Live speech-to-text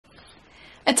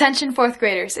Attention 4th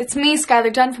graders, it's me,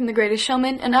 Skylar Dunn from The Greatest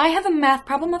Showman, and I have a math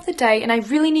problem of the day and I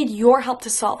really need your help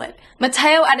to solve it.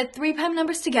 Mateo added 3 prime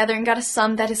numbers together and got a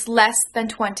sum that is less than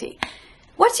 20.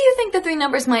 What do you think the 3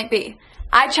 numbers might be?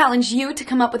 I challenge you to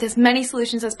come up with as many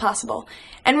solutions as possible.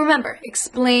 And remember,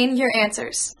 explain your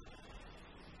answers.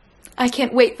 I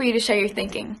can't wait for you to share your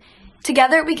thinking.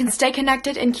 Together we can stay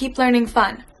connected and keep learning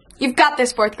fun. You've got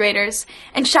this, 4th graders.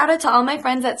 And shout out to all my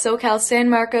friends at SoCal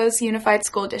San Marcos Unified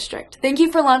School District. Thank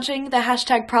you for launching the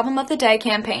hashtag Problem of the Day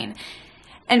campaign.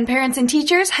 And parents and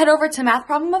teachers, head over to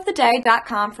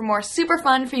mathproblemoftheday.com for more super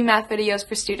fun free math videos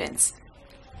for students.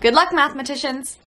 Good luck, mathematicians!